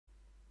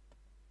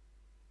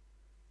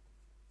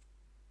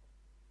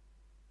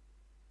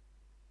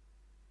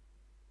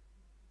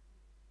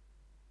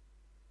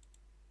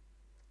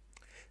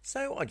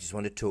So I just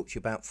want to talk to you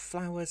about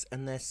flowers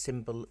and their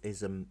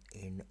symbolism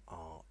in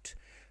art.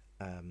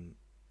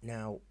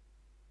 Now,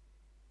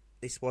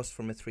 this was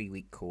from a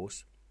 3-week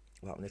course.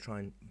 Well, I'm going to try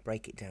and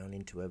break it down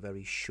into a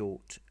very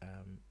short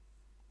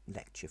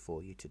lecture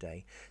for you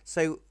today.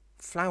 So,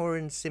 flower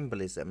and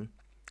symbolism,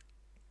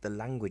 the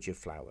language of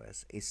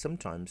flowers, is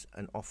sometimes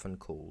and often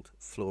called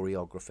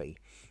floriography,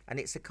 and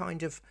it's a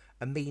kind of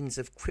a means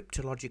of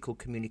cryptological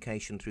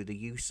communication through the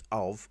use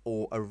of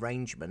or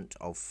arrangement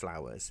of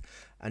flowers,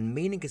 and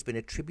meaning has been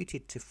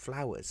attributed to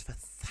flowers for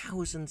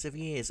thousands of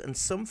years, and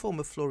some form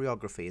of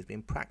floriography has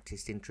been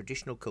practiced in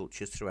traditional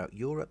cultures throughout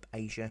Europe,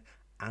 Asia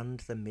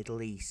and the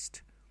Middle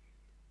East.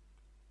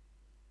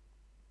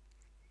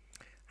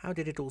 How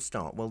did it all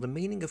start? Well, the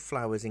meaning of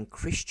flowers in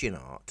Christian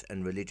art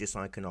and religious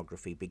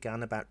iconography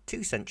began about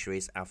 2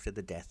 centuries after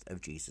the death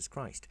of Jesus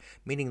Christ,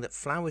 meaning that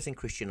flowers in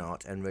Christian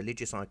art and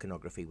religious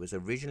iconography was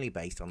originally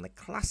based on the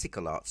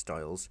classical art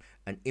styles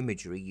and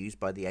imagery used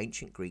by the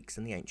ancient Greeks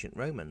and the ancient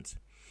Romans.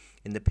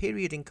 In the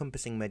period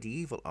encompassing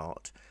medieval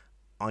art,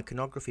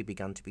 iconography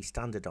began to be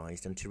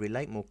standardized and to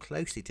relate more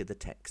closely to the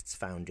texts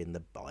found in the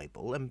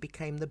Bible, and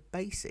became the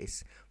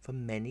basis for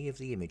many of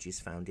the images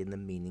found in the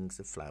meanings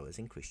of flowers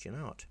in Christian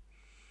art.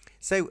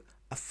 So,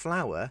 a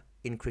flower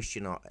in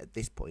Christian art at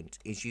this point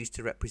is used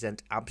to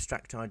represent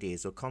abstract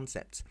ideas or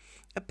concepts.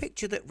 A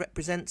picture that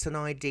represents an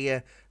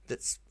idea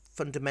that's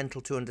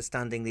fundamental to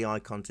understanding the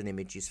icons and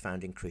images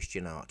found in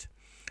Christian art.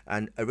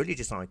 And a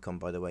religious icon,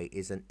 by the way,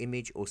 is an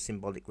image or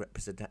symbolic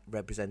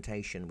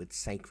representation with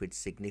sacred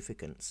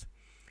significance.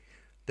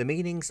 The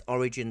meanings,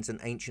 origins, and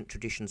ancient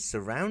traditions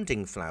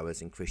surrounding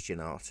flowers in Christian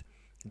art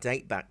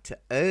date back to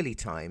early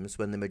times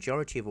when the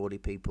majority of ordinary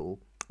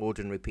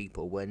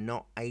people were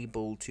not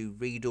able to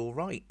read or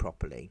write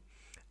properly,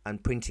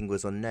 and printing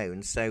was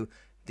unknown, so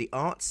the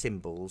art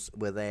symbols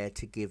were there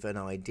to give an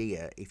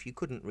idea. If you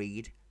couldn't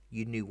read,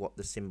 you knew what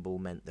the symbol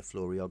meant, the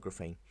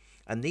floriography.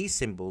 And these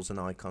symbols and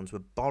icons were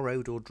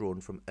borrowed or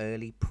drawn from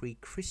early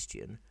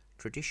pre-Christian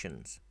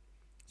traditions.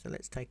 So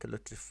let's take a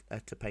look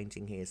at a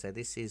painting here. So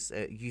this is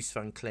Use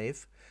van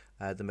Cleve,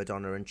 the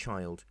Madonna and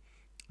Child.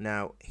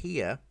 Now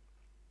here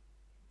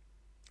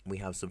we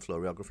have some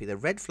floriography. The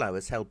red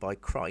flowers held by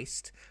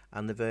Christ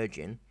and the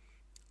Virgin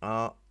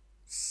are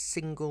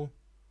single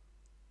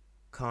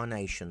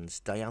carnations,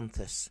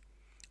 dianthus,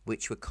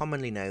 which were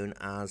commonly known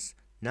as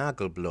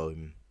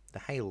Nagelblume, the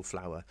hail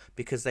flower,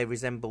 because they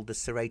resembled the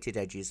serrated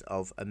edges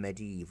of a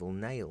medieval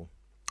nail.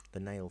 The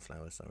nail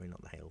flower, sorry,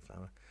 not the hail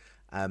flower.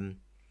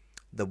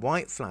 The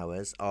white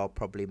flowers are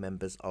probably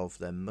members of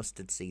the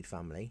mustard seed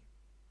family,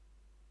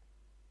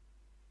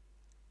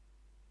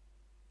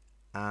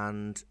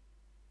 and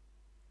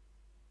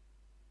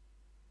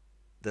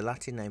the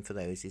Latin name for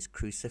those is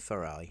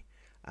cruciferi,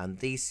 and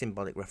these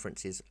symbolic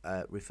references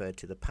referred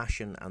to the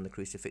Passion and the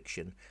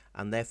Crucifixion,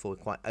 and therefore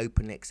quite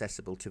openly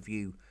accessible to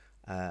view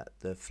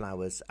the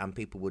flowers, and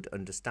people would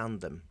understand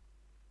them.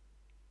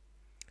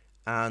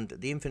 And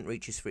the infant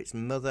reaches for its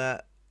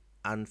mother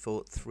and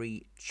for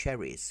 3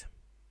 cherries.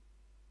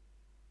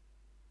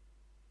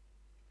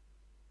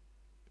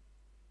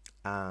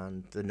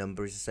 And the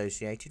number is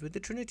associated with the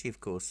Trinity, of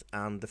course,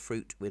 and the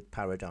fruit with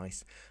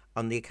paradise.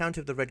 On the account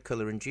of the red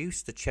colour and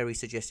juice, the cherry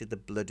suggested the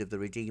blood of the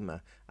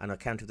Redeemer, and on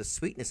account of the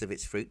sweetness of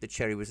its fruit, the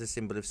cherry was a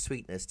symbol of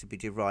sweetness to be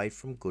derived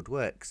from good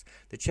works.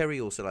 The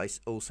cherry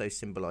also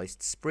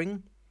symbolised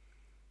spring,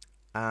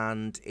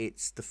 and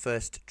it's the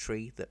first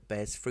tree that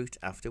bears fruit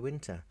after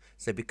winter.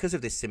 So because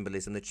of this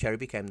symbolism, the cherry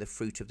became the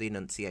fruit of the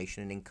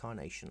Annunciation and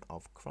Incarnation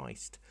of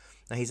Christ.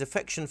 Now, his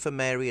affection for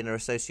Mary and her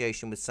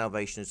association with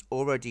salvation has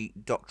already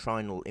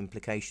doctrinal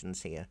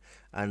implications here,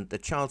 and the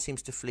child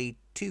seems to flee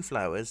 2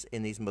 flowers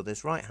in his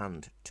mother's right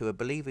hand. To a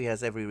believer, he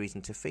has every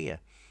reason to fear.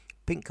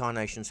 Pink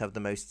carnations have the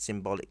most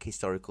symbolic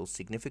historical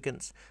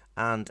significance,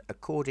 and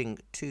according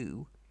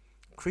to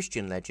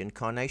Christian legend,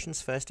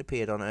 carnations first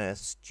appeared on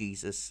earth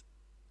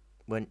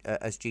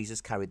as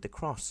Jesus carried the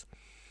cross.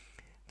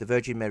 The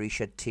Virgin Mary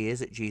shed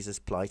tears at Jesus'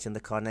 plight, and the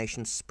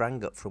carnation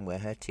sprang up from where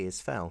her tears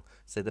fell.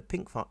 So the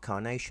pink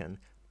carnation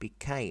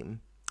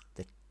became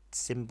the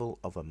symbol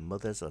of a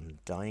mother's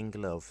undying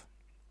love.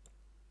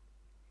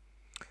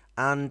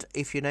 And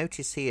if you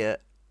notice here,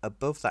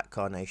 above that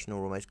carnation,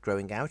 or almost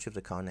growing out of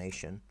the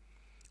carnation,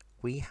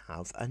 we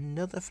have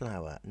another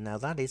flower. Now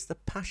that is the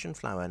passion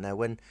flower. Now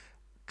when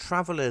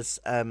travellers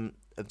of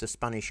the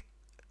Spanish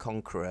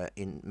conqueror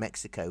in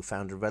Mexico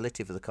found a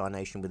relative of the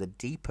carnation with a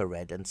deeper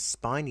red and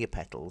spinier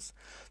petals,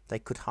 they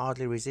could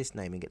hardly resist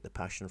naming it the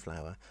passion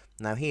flower.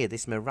 Now here,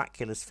 this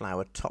miraculous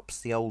flower tops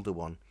the older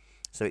one,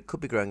 so it could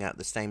be growing out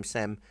the same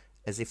stem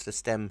as if the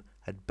stem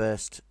had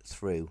burst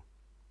through.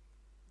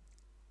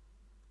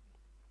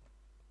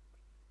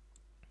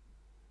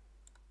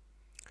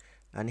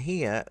 And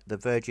here, the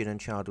Virgin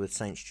and Child with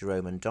Saints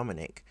Jerome and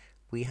Dominic,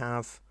 we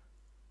have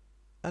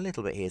a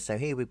little bit here. So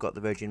here we've got the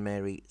Virgin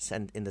Mary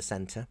in the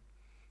centre,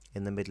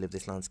 in the middle of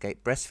this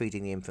landscape,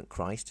 breastfeeding the infant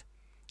Christ,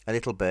 A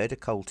little bird, a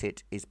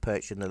coltit, is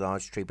perched in the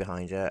large tree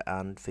behind her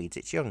and feeds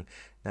its young.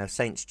 Now,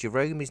 Saint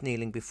Jerome is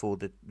kneeling before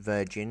the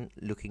Virgin,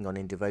 looking on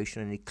in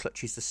devotion, and he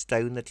clutches the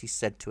stone that is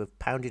said to have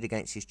pounded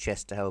against his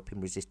chest to help him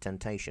resist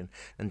temptation.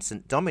 And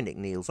St. Dominic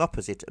kneels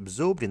opposite,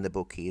 absorbed in the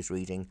book he is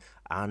reading,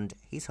 and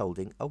he's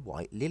holding a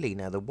white lily.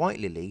 Now, the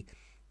white lily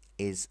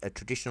is a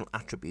traditional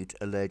attribute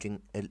alluding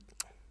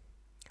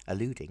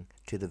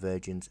to the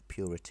Virgin's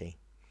purity.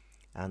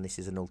 And this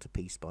is an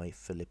altarpiece by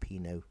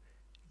Filippino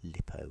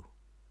Lippo.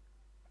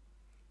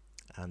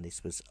 And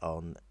this was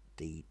on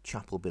the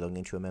chapel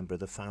belonging to a member of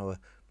the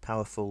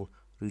powerful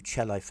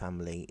Rucellai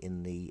family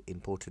in the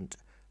important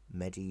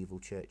medieval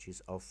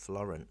churches of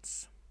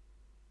Florence.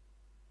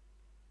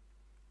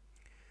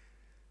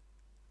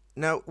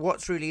 Now,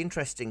 what's really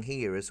interesting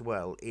here as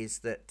well is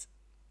that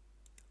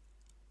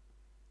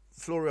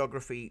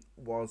floriography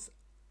was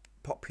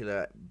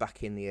popular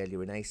back in the early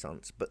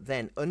Renaissance, but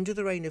then under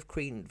the reign of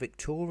Queen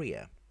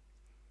Victoria,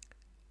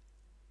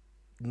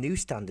 new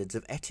standards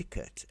of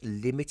etiquette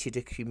limited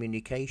a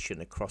communication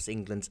across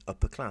England's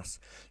upper class.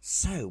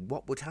 So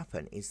what would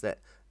happen is that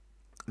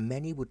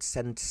many would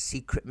send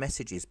secret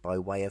messages by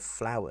way of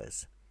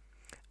flowers,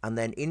 and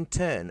then in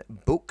turn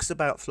books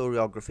about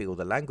floriography or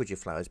the language of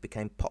flowers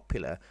became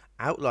popular,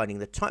 outlining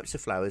the types of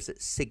flowers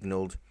that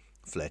signalled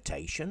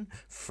flirtation,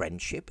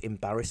 friendship,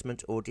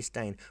 embarrassment or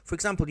disdain. For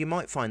example, you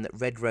might find that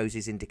red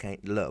roses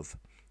indicate love,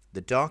 the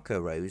darker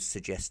rose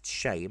suggests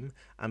shame,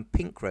 and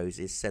pink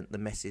roses sent the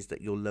message that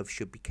your love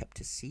should be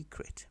kept a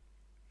secret.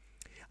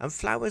 And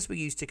flowers were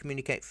used to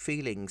communicate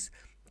feelings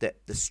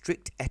that the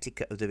strict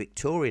etiquette of the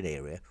Victorian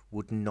era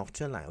would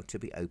not allow to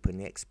be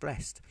openly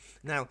expressed.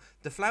 Now,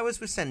 the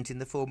flowers were sent in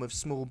the form of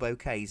small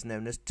bouquets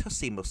known as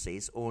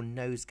tussie-mussies or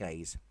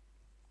nosegays,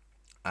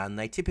 and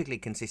they typically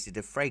consisted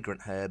of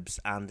fragrant herbs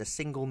and a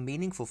single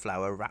meaningful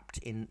flower wrapped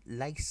in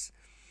lace.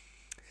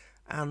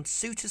 And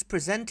suitors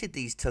presented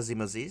these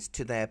tussie-mussies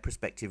to their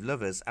prospective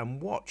lovers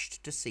and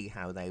watched to see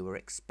how they were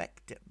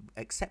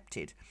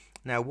accepted.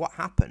 Now, what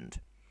happened?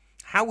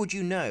 How would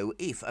you know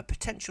if a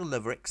potential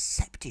lover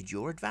accepted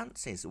your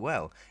advances?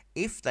 Well,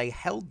 if they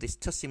held this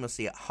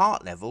tussie-mussie at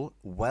heart level,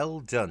 well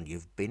done,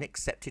 you've been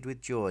accepted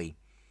with joy.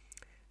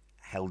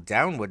 Held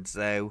downwards,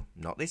 though,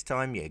 not this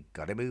time, you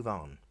gotta move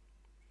on.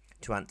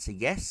 To answer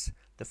yes,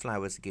 the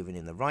flowers are given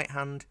in the right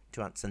hand.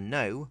 To answer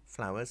no,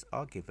 flowers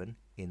are given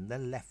in the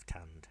left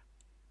hand.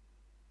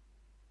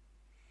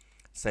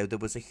 So there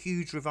was a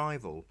huge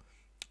revival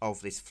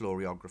of this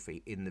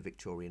floriography in the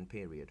Victorian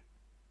period.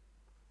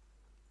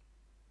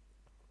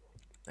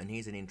 And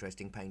here's an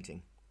interesting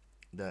painting.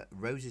 The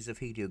Roses of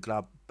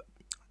Heliogabalus,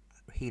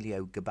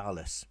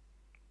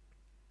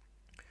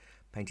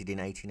 painted in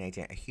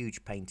 1888, a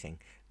huge painting.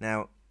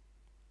 Now,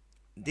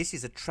 this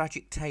is a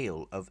tragic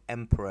tale of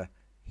Emperor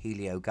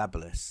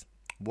Heliogabalus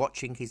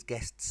watching his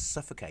guests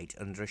suffocate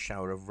under a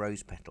shower of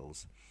rose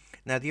petals.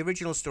 Now, the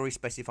original story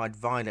specified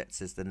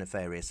violets as the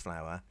nefarious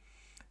flower.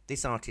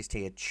 This artist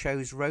here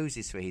chose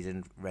roses for his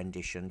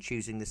rendition,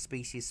 choosing the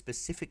species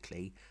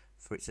specifically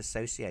for its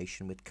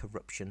association with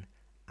corruption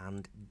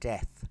and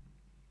death.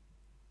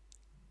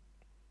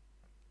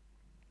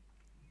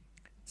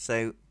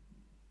 So,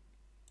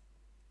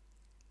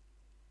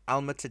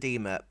 Alma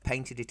Tadema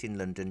painted it in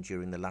London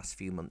during the last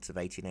few months of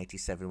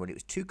 1887 when it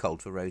was too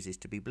cold for roses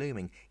to be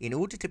blooming. In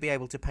order to be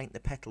able to paint the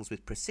petals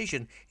with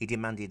precision, he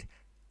demanded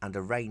and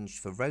arranged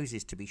for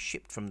roses to be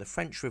shipped from the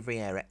French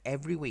Riviera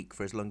every week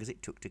for as long as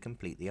it took to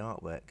complete the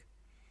artwork.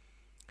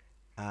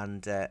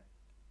 And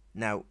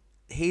now,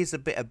 here's a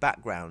bit of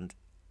background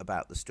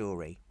about the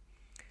story.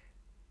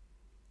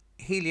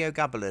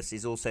 Heliogabalus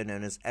is also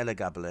known as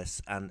Elagabalus,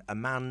 and a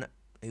man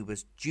who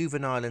was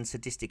juvenile and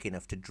sadistic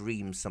enough to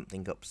dream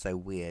something up so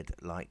weird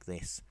like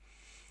this.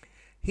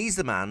 He's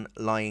the man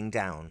lying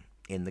down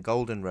in the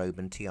golden robe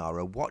and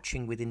tiara,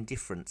 watching with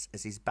indifference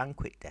as his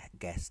banquet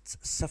guests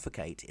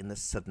suffocate in the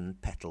sudden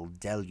petal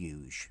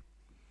deluge.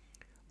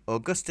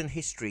 Augustan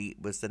history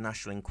was the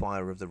National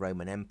Enquirer of the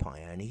Roman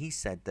Empire, and he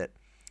said that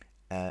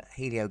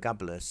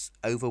Heliogabalus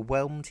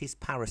overwhelmed his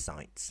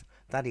parasites,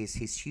 that is,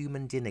 his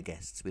human dinner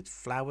guests, with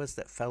flowers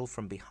that fell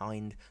from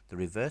behind the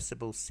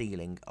reversible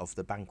ceiling of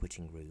the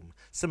banqueting room.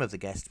 Some of the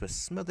guests were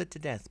smothered to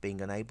death, being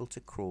unable to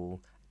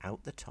crawl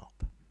out the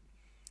top.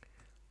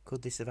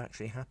 Could this have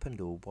actually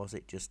happened, or was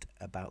it just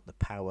about the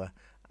power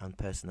and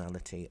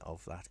personality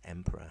of that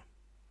emperor?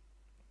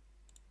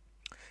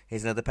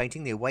 Here's another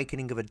painting, The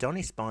Awakening of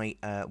Adonis by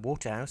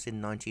Waterhouse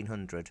in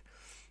 1900.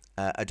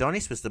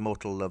 Adonis was the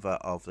mortal lover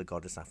of the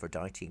goddess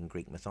Aphrodite in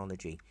Greek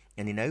mythology,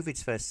 and in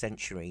Ovid's 1st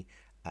century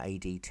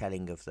AD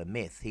telling of the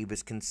myth, he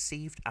was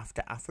conceived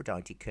after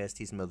Aphrodite cursed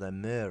his mother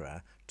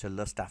Myrrha to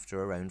lust after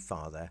her own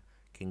father,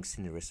 King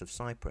Cinyras of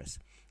Cyprus.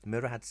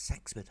 Myrrha had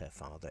sex with her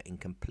father in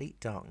complete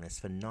darkness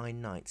for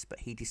 9 nights,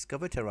 but he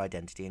discovered her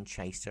identity and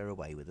chased her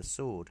away with a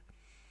sword.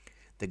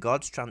 The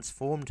gods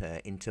transformed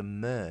her into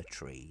myrrh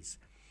trees,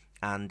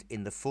 and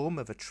in the form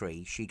of a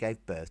tree she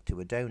gave birth to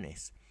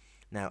Adonis.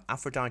 Now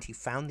Aphrodite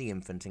found the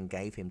infant and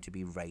gave him to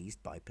be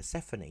raised by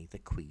Persephone, the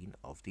queen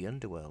of the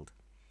underworld.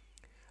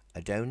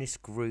 Adonis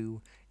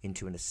grew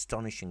into an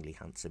astonishingly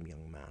handsome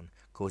young man,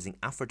 causing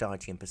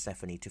Aphrodite and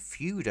Persephone to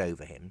feud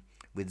over him,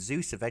 with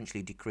Zeus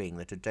eventually decreeing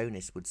that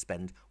Adonis would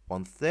spend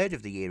 1/3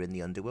 of the year in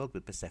the underworld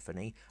with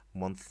Persephone,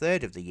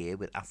 1/3 of the year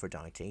with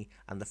Aphrodite,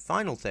 and the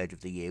final third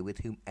of the year with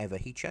whomever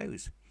he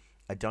chose.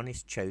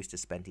 Adonis chose to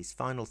spend his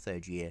final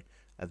third year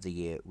of the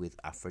year with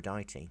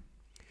Aphrodite.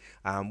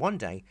 One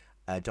day,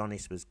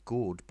 Adonis was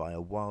gored by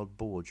a wild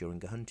boar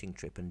during a hunting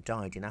trip and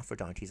died in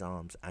Aphrodite's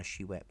arms as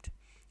she wept.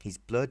 His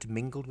blood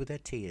mingled with her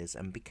tears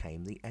and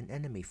became the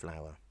anemone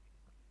flower.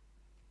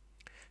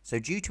 So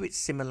due to its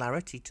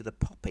similarity to the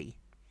poppy,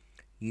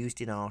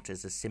 used in art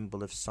as a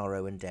symbol of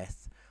sorrow and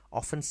death,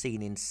 often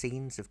seen in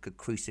scenes of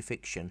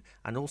crucifixion,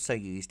 and also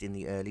used in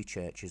the early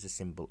church as a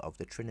symbol of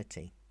the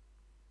Trinity.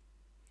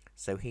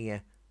 So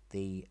here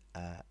the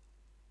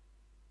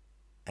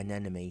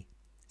anemone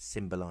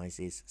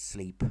symbolizes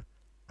sleep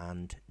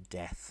and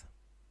death.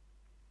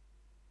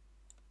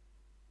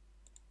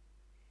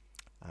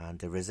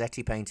 And a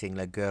Rossetti painting,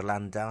 La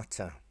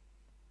Ghirlandata.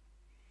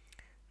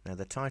 Now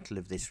the title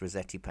of this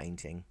Rossetti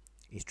painting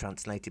is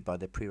translated by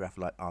the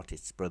Pre-Raphaelite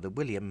artist's brother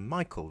William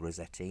Michael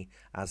Rossetti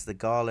as the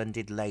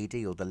Garlanded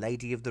Lady, or the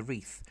Lady of the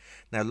Wreath.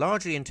 Now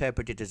largely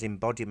interpreted as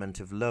embodiment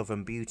of love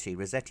and beauty,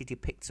 Rossetti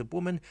depicts a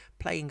woman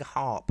playing a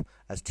harp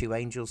as two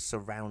angels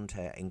surround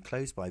her,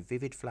 enclosed by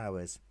vivid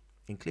flowers,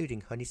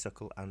 including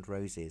honeysuckle and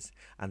roses,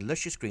 and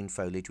luscious green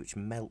foliage which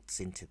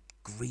melts into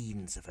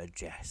greens of her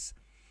dress.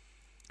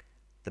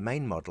 The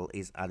main model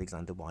is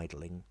Alexander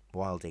Wilding,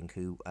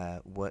 who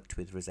worked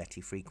with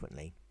Rossetti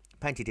frequently.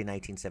 Painted in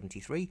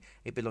 1873,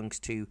 it belongs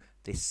to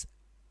this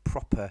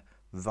proper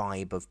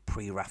vibe of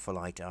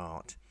pre-Raphaelite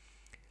art.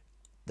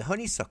 The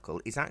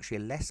honeysuckle is actually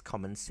a less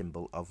common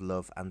symbol of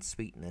love and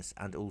sweetness,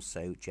 and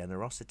also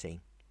generosity.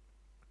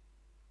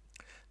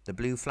 The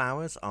blue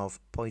flowers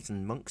of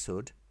poison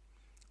monkshood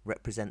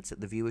represents that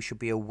the viewer should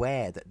be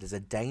aware that there's a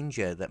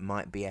danger that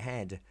might be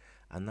ahead,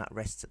 and that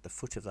rests at the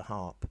foot of the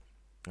harp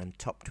and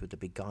topped with the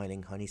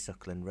beguiling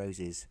honeysuckle and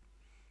roses,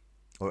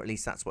 or at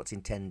least that's what's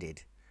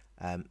intended.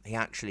 He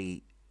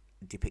actually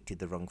depicted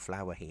the wrong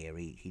flower here.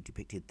 He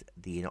depicted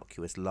the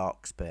innocuous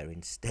larkspur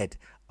instead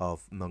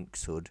of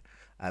monkshood,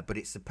 but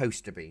it's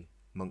supposed to be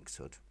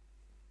monkshood.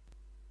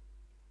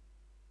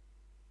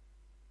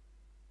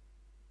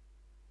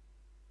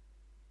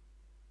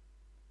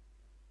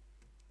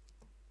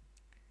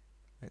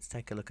 Let's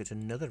take a look at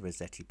another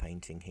Rossetti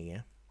painting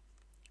here,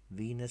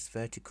 Venus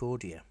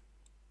Verticordia.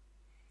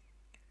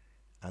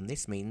 And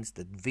this means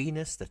the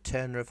Venus, the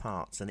turner of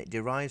hearts, and it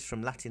derives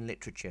from Latin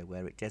literature,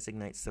 where it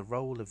designates the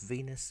role of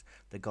Venus,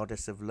 the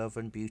goddess of love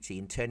and beauty,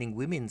 in turning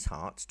women's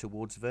hearts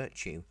towards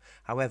virtue.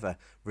 However,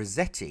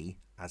 Rossetti,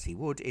 as he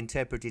would,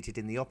 interpreted it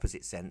in the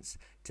opposite sense,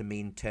 to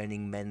mean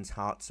turning men's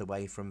hearts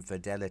away from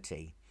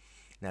fidelity.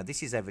 Now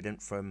this is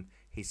evident from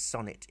his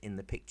sonnet in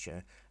the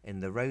picture. In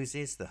the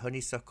roses, the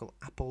honeysuckle,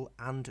 apple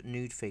and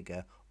nude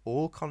figure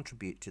all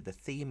contribute to the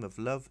theme of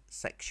love,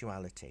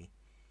 sexuality.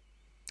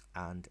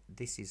 And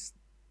this is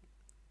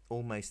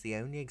almost the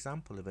only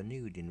example of a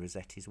nude in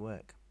Rossetti's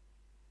work.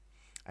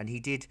 And he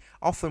did,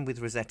 often with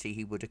Rossetti,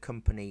 he would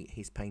accompany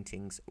his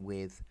paintings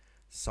with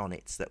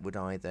sonnets that would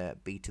either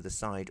be to the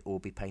side or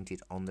be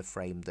painted on the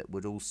frame that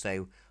would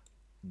also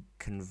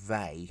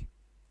convey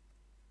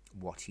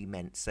what he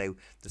meant. So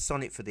the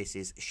sonnet for this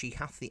is, she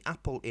hath the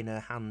apple in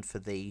her hand for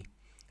thee,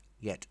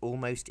 yet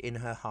almost in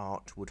her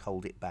heart would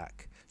hold it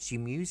back. She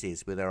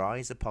muses with her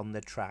eyes upon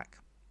the track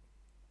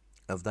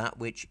of that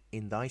which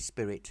in thy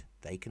spirit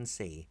they can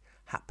see.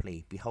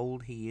 Haply,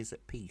 behold, he is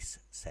at peace,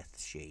 saith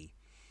she.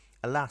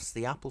 Alas,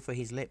 the apple for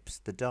his lips,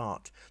 the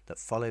dart that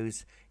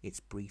follows its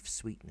brief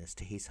sweetness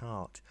to his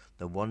heart,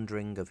 the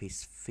wandering of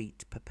his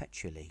feet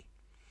perpetually.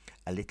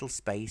 A little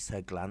space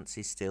her glance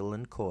is still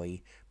and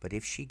coy, but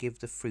if she give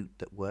the fruit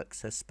that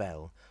works her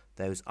spell,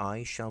 those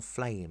eyes shall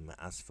flame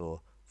as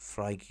for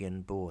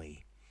Phrygian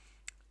boy.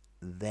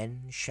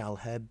 Then shall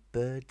her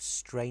bird's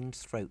strained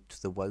throat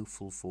the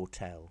woeful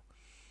foretell,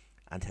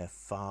 and her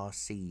far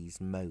seas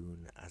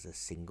moan as a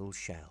single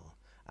shell,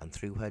 and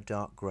through her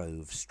dark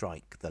grove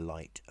strike the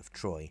light of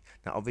Troy.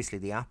 Now obviously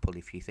the apple,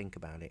 if you think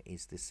about it,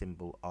 is the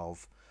symbol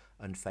of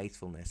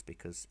unfaithfulness,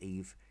 because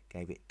Eve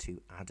gave it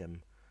to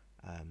Adam,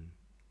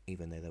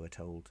 even though they were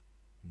told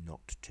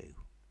not to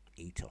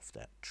eat off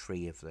that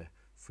tree of the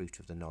fruit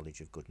of the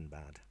knowledge of good and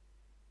bad.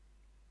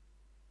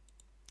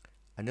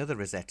 Another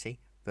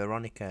Rossetti,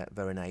 Veronica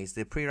Veronese.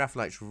 The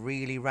Pre-Raphaelites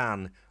really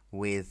ran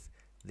with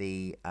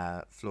the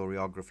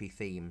floriography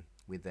theme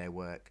with their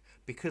work,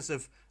 because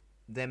of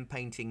them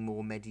painting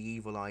more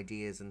medieval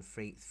ideas and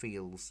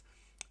feels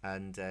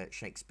and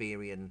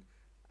Shakespearean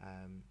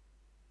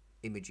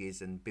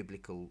images and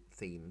biblical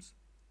themes.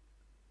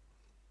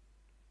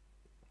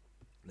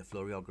 The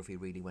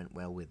floriography really went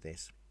well with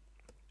this.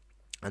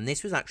 And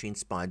this was actually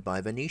inspired by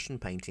a Venetian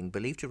painting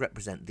believed to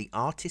represent the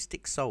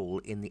artistic soul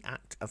in the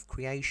act of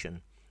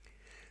creation.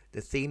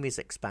 The theme is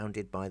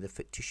expounded by the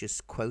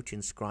fictitious quote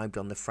inscribed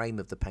on the frame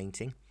of the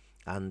painting,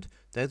 and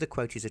though the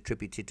quote is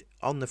attributed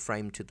on the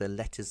frame to the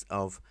letters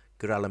of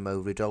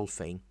Girolamo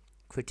Ridolfi,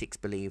 critics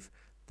believe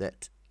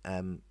that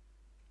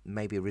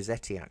maybe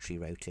Rossetti actually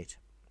wrote it.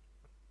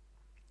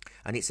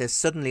 And it says,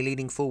 suddenly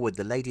leaning forward,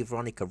 the Lady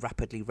Veronica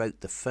rapidly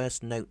wrote the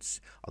first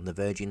notes on the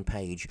virgin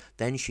page.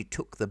 Then she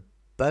took the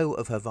bow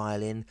of her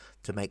violin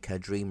to make her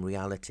dream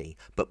reality.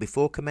 But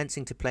before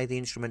commencing to play the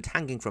instrument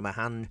hanging from her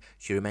hand,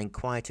 she remained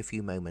quiet a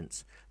few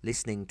moments,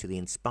 listening to the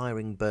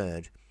inspiring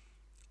bird,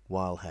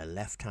 while her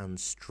left hand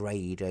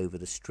strayed over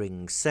the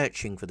strings,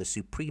 searching for the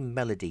supreme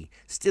melody,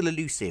 still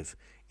elusive.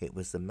 It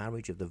was the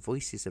marriage of the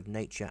voices of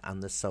nature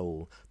and the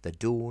soul, the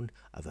dawn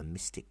of a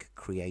mystic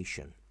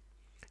creation.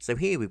 So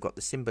here we've got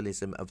the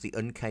symbolism of the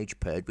uncaged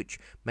bird, which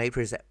may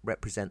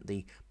represent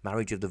the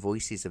marriage of the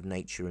voices of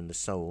nature and the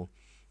soul.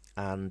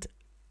 And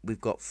we've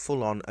got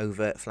full-on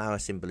overt flower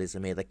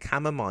symbolism here. The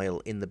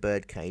chamomile in the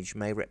birdcage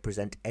may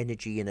represent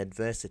energy in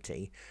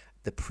adversity.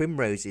 The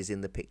primroses in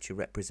the picture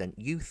represent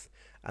youth,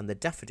 and the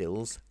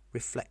daffodils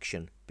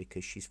reflection,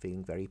 because she's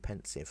feeling very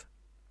pensive.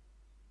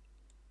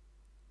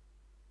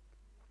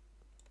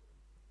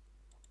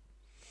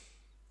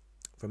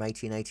 From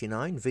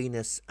 1889,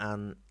 Venus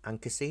and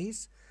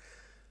Anchises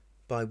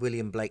by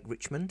William Blake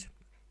Richmond.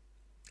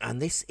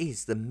 And this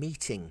is the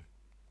meeting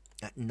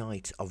at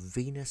night of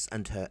Venus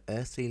and her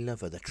earthly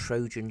lover, the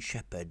Trojan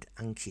shepherd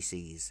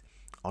Anchises,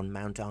 on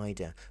Mount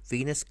Ida.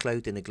 Venus,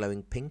 clothed in a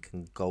glowing pink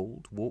and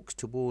gold, walks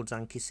towards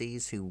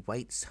Anchises, who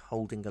waits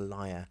holding a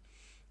lyre.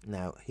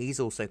 Now, he's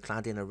also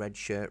clad in a red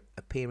shirt,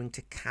 appearing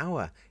to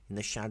cower in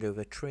the shadow of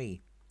a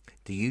tree.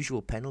 The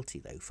usual penalty,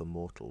 though, for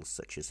mortals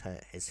such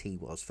as he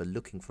was for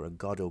looking for a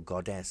god or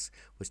goddess,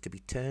 was to be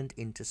turned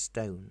into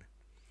stone.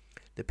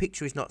 The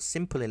picture is not a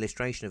simple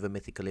illustration of a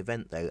mythical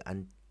event, though,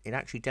 and it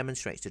actually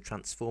demonstrates the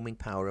transforming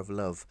power of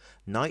love.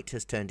 Night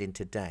has turned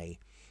into day.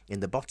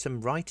 In the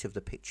bottom right of the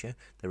picture,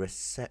 there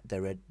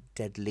are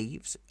dead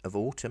leaves of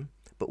autumn,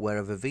 but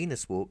wherever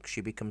Venus walks,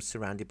 she becomes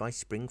surrounded by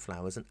spring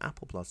flowers and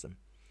apple blossom.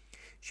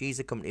 She is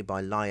accompanied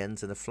by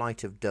lions and a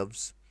flight of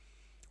doves,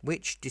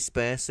 which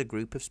disperse a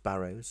group of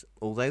sparrows.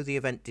 Although the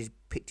event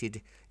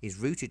depicted is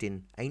rooted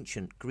in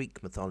ancient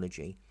Greek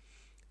mythology,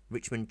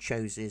 Richmond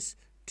chooses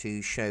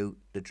to show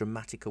the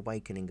dramatic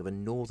awakening of a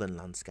northern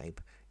landscape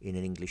in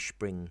an English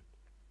spring.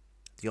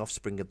 The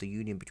offspring of the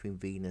union between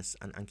Venus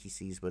and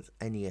Anchises was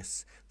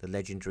Aeneas, the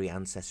legendary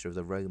ancestor of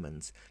the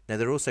Romans. Now,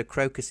 there are also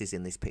crocuses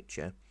in this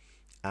picture,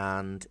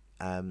 and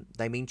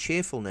they mean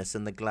cheerfulness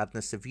and the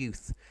gladness of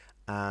youth,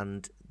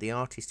 and the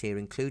artist here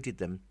included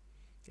them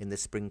in the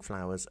spring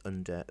flowers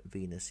under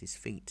Venus's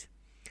feet.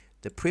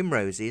 The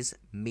primroses,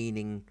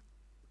 meaning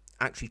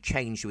actually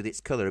changed with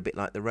its colour, a bit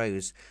like the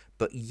rose,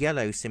 but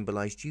yellow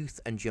symbolised youth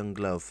and young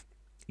love,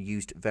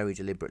 used very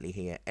deliberately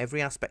here.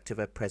 Every aspect of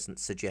her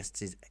presence suggests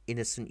his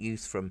innocent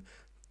youth, from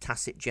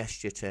tacit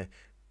gesture to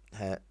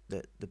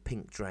the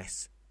pink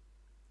dress.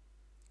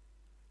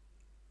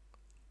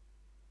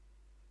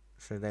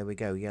 So there we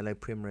go, yellow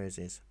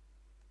primroses,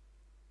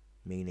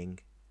 meaning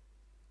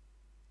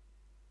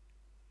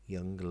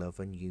young love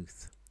and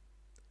youth.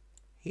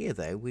 Here,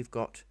 though, we've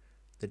got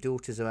The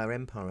Daughters of Our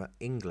Empire,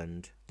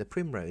 England, The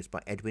Primrose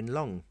by Edwin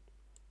Long.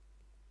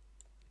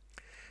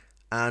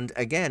 And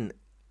again,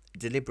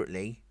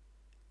 deliberately,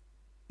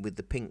 with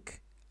the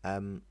pink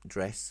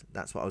dress,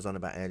 that's what I was on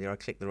about earlier. I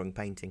clicked the wrong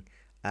painting.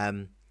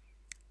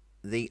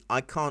 The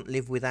I can't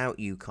live without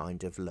you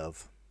kind of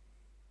love.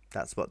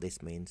 That's what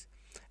this means.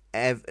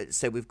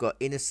 So we've got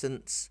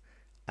innocence,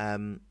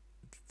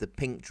 the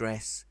pink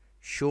dress,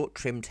 short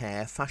trimmed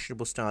hair,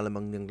 fashionable style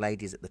among young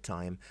ladies at the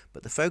time,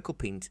 but the focal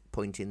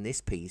point in this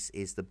piece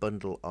is the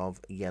bundle of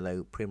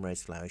yellow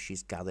primrose flowers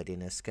she's gathered in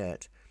her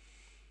skirt.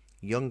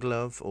 Young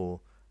love,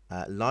 or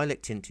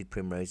lilac tinted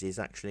primroses,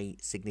 actually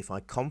signify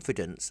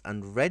confidence,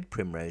 and red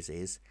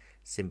primroses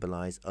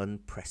symbolise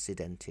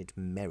unprecedented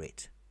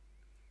merit.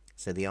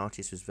 So the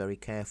artist was very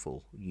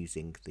careful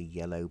using the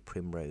yellow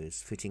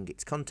primrose, fitting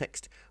its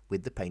context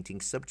with the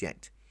painting's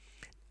subject.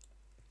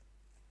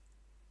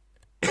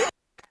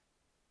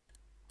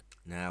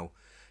 Now,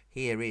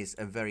 here is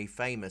a very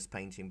famous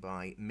painting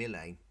by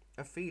Millet,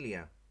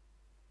 Ophelia,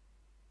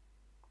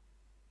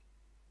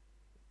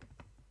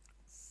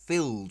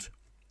 filled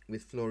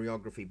with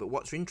floriography. But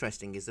what's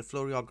interesting is the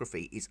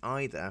floriography is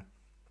either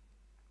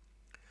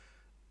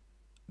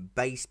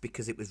based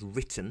because it was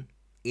written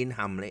in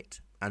Hamlet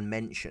and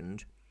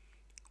mentioned,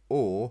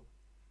 or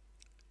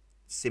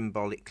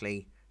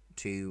symbolically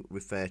to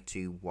refer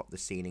to what the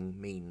scening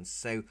means.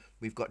 So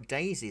we've got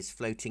daisies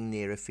floating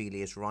near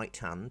Ophelia's right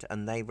hand,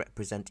 and they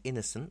represent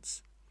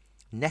innocence.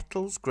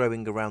 Nettles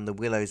growing around the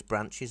willow's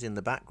branches in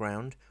the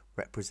background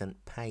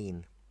represent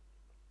pain.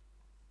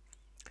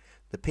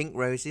 The pink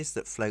roses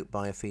that float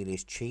by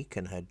Ophelia's cheek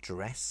and her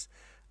dress,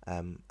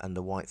 and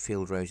the white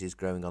field roses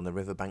growing on the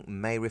riverbank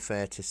may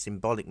refer to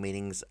symbolic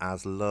meanings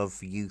as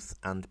love, youth,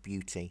 and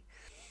beauty.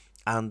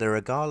 And there are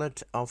a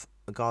garland of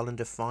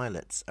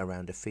violets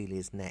around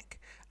Ophelia's neck,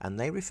 and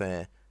they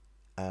refer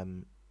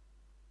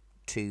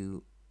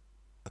to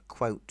a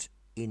quote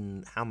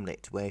in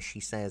Hamlet where she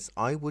says,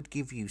 "I would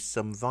give you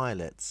some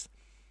violets,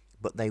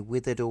 but they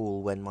withered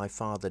all when my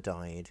father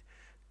died.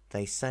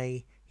 They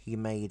say he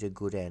made a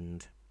good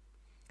end."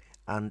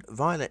 And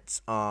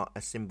violets are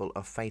a symbol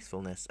of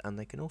faithfulness, and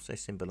they can also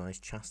symbolize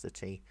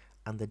chastity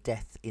and the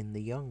death in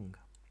the young.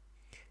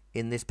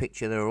 In this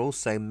picture there are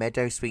also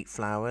meadowsweet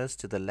flowers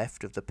to the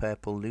left of the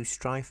purple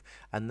loosestrife,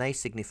 and they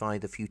signify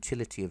the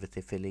futility of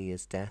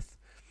Athalia's death.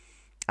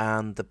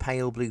 And the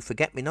pale blue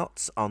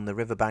forget-me-nots on the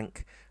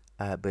riverbank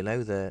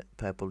below the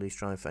purple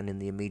loosestrife and in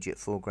the immediate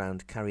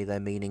foreground carry their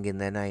meaning in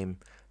their name,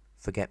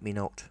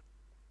 forget-me-not.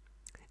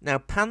 Now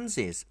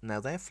pansies,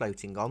 they're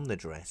floating on the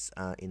dress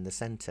in the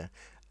centre,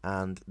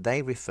 and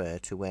they refer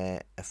to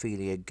where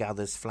Ophelia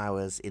gathers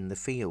flowers in the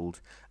field,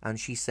 and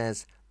she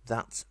says,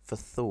 that's for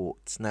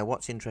thoughts. Now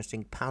what's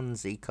interesting,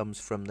 pansy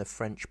comes from the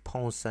French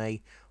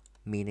penser,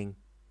 meaning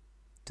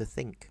to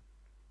think.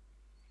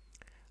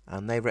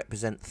 And they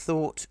represent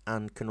thought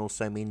and can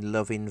also mean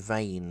love in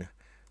vain.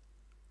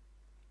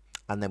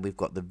 And then we've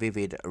got the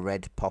vivid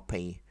red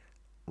poppy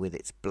with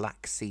its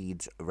black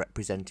seeds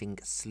representing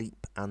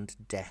sleep and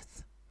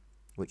death,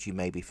 which you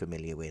may be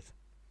familiar with.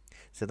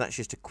 So that's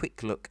just a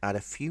quick look at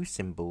a few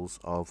symbols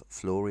of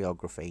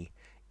floriography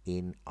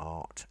in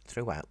art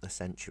throughout the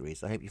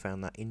centuries. I hope you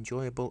found that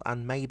enjoyable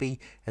and maybe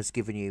has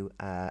given you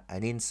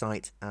an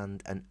insight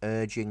and an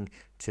urging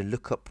to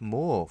look up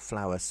more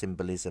flower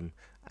symbolism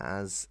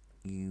as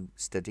you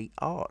study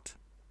art.